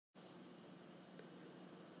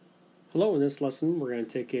Hello, in this lesson we're going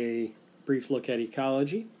to take a brief look at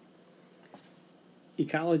ecology.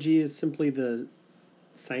 Ecology is simply the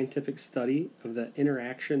scientific study of the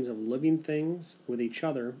interactions of living things with each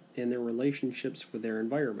other and their relationships with their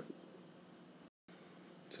environment.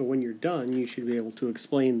 So when you're done, you should be able to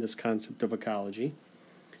explain this concept of ecology,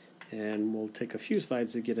 and we'll take a few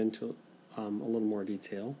slides to get into a little more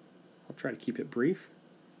detail. I'll try to keep it brief.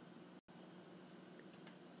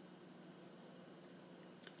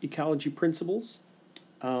 Ecology principles.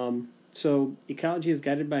 So ecology is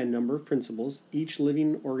guided by a number of principles. Each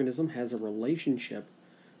living organism has a relationship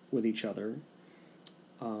with each other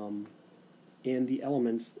and the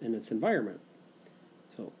elements in its environment.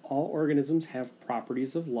 So all organisms have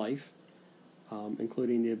properties of life,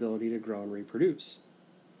 including the ability to grow and reproduce.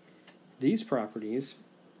 These properties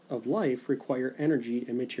of life require energy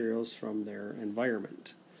and materials from their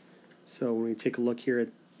environment. So when we take a look here at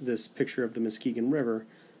this picture of the Muskegon River,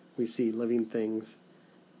 we see living things,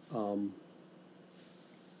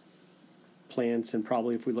 plants, and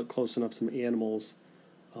probably, if we look close enough, some animals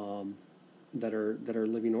that are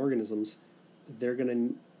living organisms. They're going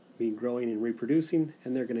to be growing and reproducing,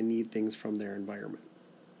 and they're going to need things from their environment.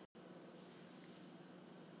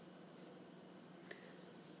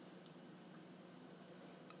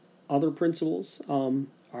 Other principles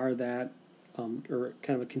are that, or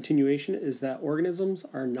kind of a continuation, is that organisms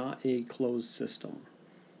are not a closed system.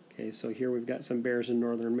 Okay, so here we've got some bears in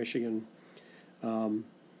northern Michigan. And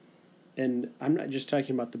I'm not just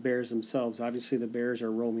talking about the bears themselves. Obviously, the bears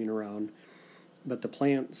are roaming around. But the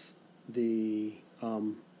plants, the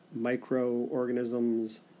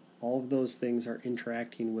microorganisms, all of those things are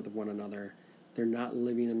interacting with one another. They're not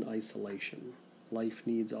living in isolation. Life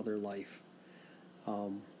needs other life.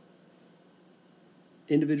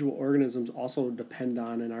 Individual organisms also depend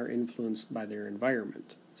on and are influenced by their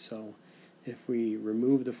environment. So if we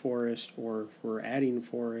remove the forest, or if we're adding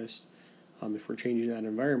forest, if we're changing that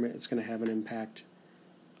environment, it's going to have an impact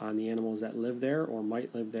on the animals that live there or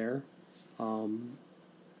might live there. Not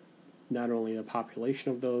only the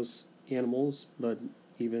population of those animals, but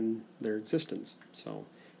even their existence. So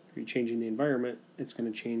if you're changing the environment, it's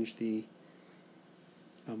going to change the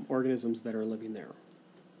organisms that are living there.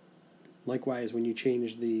 Likewise, when you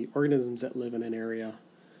change the organisms that live in an area,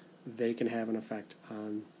 they can have an effect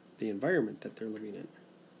on the environment that they're living in.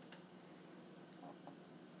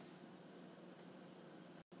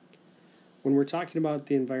 When we're talking about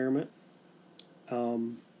the environment,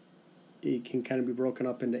 it can kind of be broken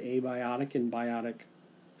up into abiotic and biotic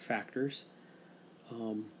factors.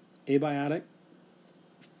 Abiotic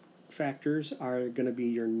factors are going to be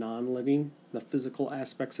your non-living, the physical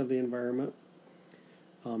aspects of the environment.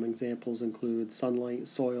 Examples include sunlight,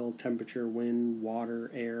 soil, temperature, wind,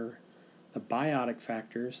 water, air. The biotic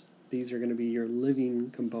factors, these are going to be your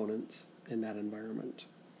living components in that environment.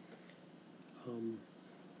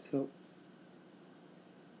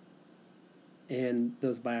 And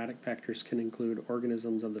those biotic factors can include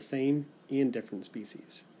organisms of the same and different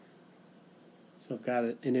species. So I've got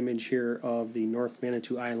an image here of the North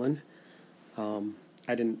Manitou Island. I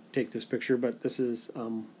didn't take this picture, but this is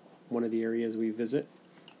one of the areas we visit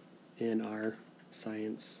in our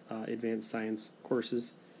science, advanced science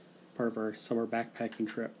courses, part of our summer backpacking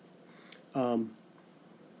trip.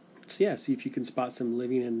 See if you can spot some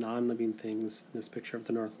living and non-living things in this picture of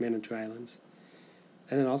the North Manitou Islands.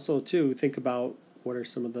 And then also, too, think about what are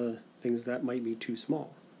some of the things that might be too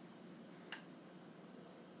small.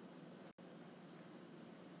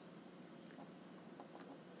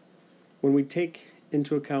 When we take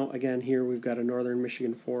into account, again, here we've got a northern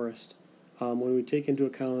Michigan forest. When we take into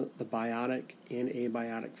account the biotic and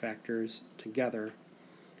abiotic factors together,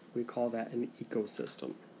 we call that an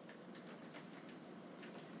ecosystem.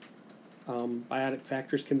 Biotic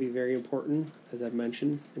factors can be very important, as I've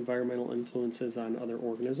mentioned, environmental influences on other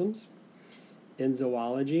organisms. In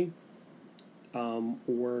zoology,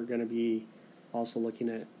 we're going to be also looking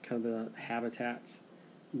at kind of the habitats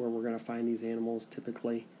where we're going to find these animals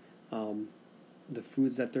typically, the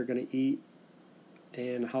foods that they're going to eat,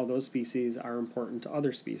 and how those species are important to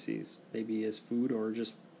other species, maybe as food or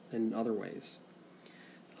just in other ways.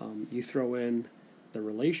 You throw in the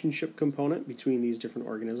relationship component between these different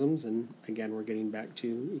organisms, and again, we're getting back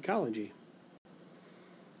to ecology.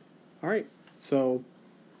 All right, so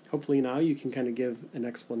hopefully now you can kind of give an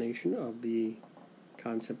explanation of the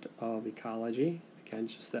concept of ecology. Again,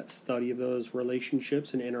 just that study of those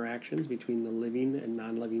relationships and interactions between the living and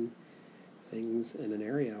non-living things in an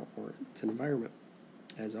area or its environment.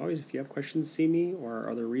 As always, if you have questions, see me or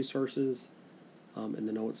other resources in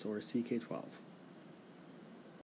the notes or CK12.